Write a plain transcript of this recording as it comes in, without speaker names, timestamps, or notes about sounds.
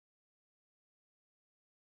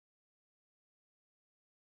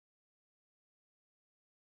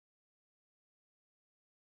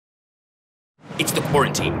It's the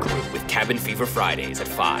Quarantine Crew with Cabin Fever Fridays at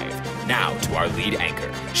 5. Now to our lead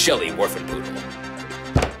anchor, Shelley Poodle.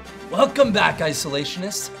 Welcome back,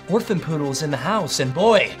 isolationists. Orphan Poodle is in the house, and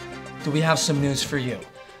boy, do we have some news for you.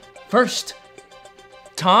 First,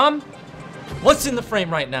 Tom, what's in the frame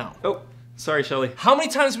right now? Oh, sorry, Shelley. How many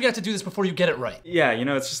times do we have to do this before you get it right? Yeah,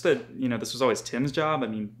 it's just that, this was always Tim's job. I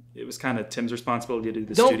mean, it was kind of Tim's responsibility to do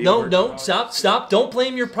the studio work. No, stop. Don't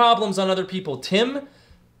blame your problems on other people. Tim,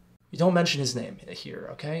 you don't mention his name here,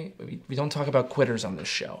 okay? We don't talk about quitters on this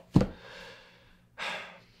show.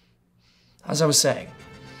 As I was saying,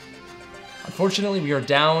 unfortunately, we are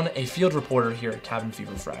down a field reporter here at Cabin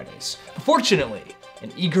Fever Fridays. But fortunately,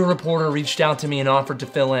 an eager reporter reached out to me and offered to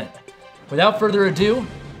fill in. Without further ado,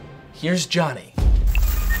 here's Johnny.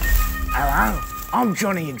 Hello, I'm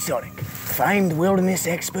Johnny Exotic, famed wilderness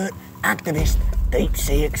expert, activist, deep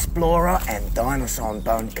sea explorer, and dinosaur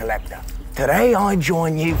bone collector. Today I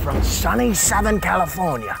join you from sunny Southern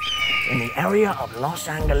California in the area of Los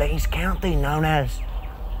Angeles County known as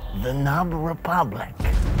the Nub Republic.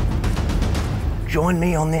 Join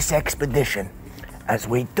me on this expedition as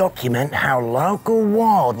we document how local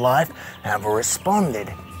wildlife have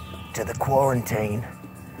responded to the quarantine.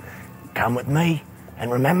 Come with me, and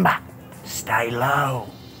remember, stay low,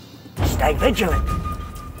 stay vigilant,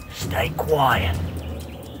 stay quiet,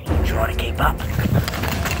 and try to keep up.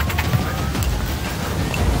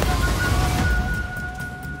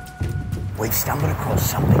 We've stumbled across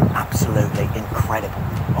something absolutely incredible.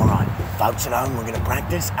 All right, folks at home, we're gonna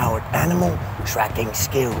practice our animal tracking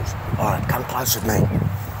skills. All right, come close with me.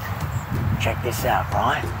 Check this out,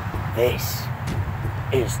 right? This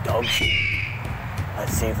is dog shit.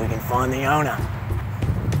 Let's see if we can find the owner.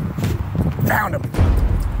 Found him.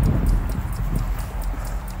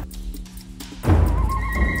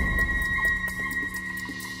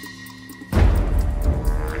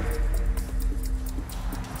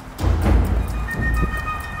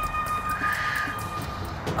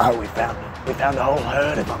 Oh, we found a whole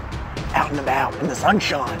herd of them, out and about in the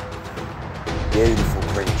sunshine. Beautiful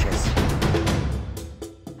creatures.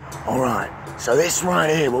 All right, so this right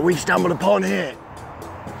here, what we've stumbled upon here,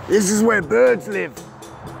 this is where birds live.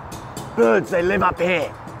 Birds, they live up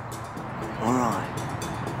here. All right.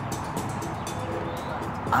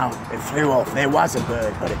 Oh, it flew off. There was a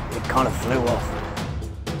bird, but it kind of flew off.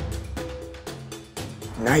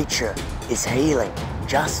 Nature is healing,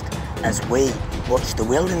 just as we watch the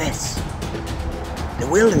wilderness. The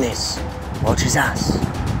wilderness watches us.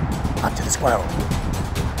 Up to the squirrel.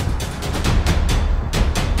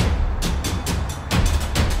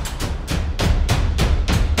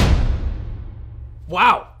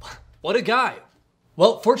 Wow, what a guy.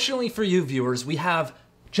 Well, fortunately for you viewers, we have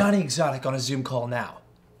Johnny Exotic on a Zoom call now.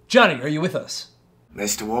 Johnny, are you with us?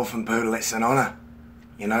 Mr. Orphan Poodle, it's an honor.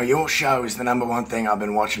 Your show is the #1 thing I've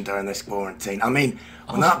been watching during this quarantine. I mean,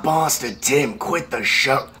 when that bastard Tim quit the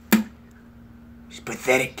show, it's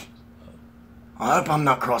pathetic. I hope I'm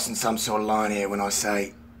not crossing some sort of line here when I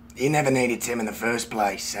say you never needed Tim in the first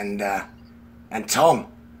place. And Tom,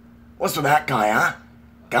 what's with that guy, huh?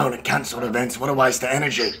 Going to cancelled events, what a waste of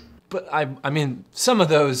energy. But I mean, some of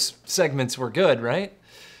those segments were good, right?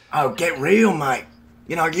 Oh, get real, mate.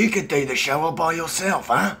 You could do the show all by yourself,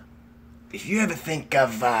 huh? If you ever think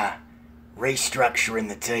of restructuring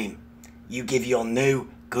the team, you give your new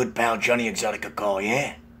good pal Johnny Exotic a call,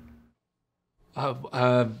 yeah?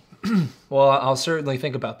 Well, I'll certainly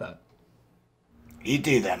think about that. You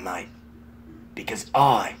do that, mate. Because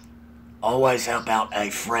I always help out a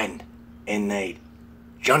friend in need.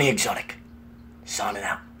 Johnny Exotic, signing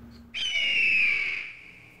out.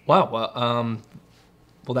 Wow,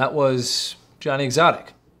 well, that was Johnny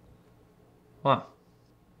Exotic. Wow.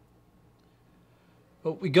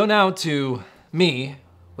 Well, we go now to me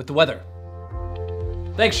with the weather.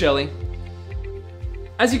 Thanks, Shelley.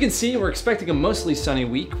 As you can see, we're expecting a mostly sunny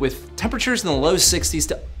week with temperatures in the low 60s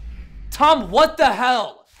to... Tom, what the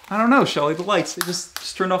hell? I don't know, Shelley. The lights, they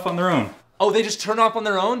just turned off on their own. Oh, they just turned off on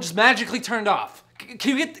their own? Just magically turned off?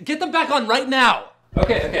 Can you get them back on right now?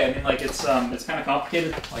 Okay. I mean, like, it's kind of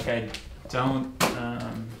complicated. Like, I don't,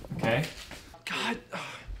 okay. God.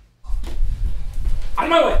 Out of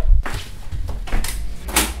my way!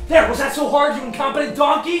 There, was that so hard, you incompetent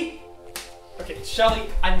donkey? Okay, Shelley,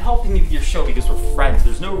 I'm helping you with your show because we're friends.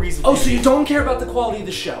 There's no reason Oh, so you don't care about the quality of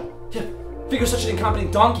the show? Yeah, figure such an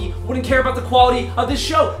incompetent donkey wouldn't care about the quality of this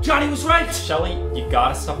show. Johnny was right. Shelley, you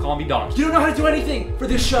gotta stop calling me donkey. You don't know how to do anything for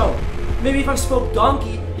this show. Maybe if I spoke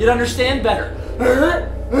donkey, you'd understand better.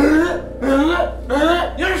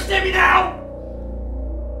 You understand me now?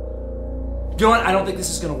 You know what? I don't think this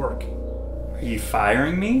is gonna work. Are you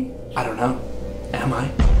firing me? I don't know. Am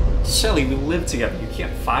I? Shelley, we live together. You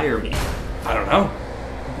can't fire me. I don't know.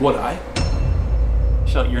 Would I?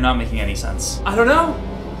 Shelley, you're not making any sense. I don't know.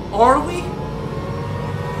 Are we?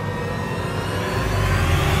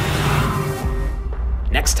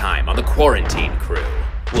 Next time on the Quarantine Crew,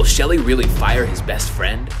 will Shelley really fire his best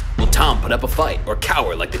friend? Will Tom put up a fight or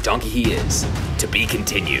cower like the donkey he is? To be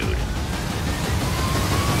continued.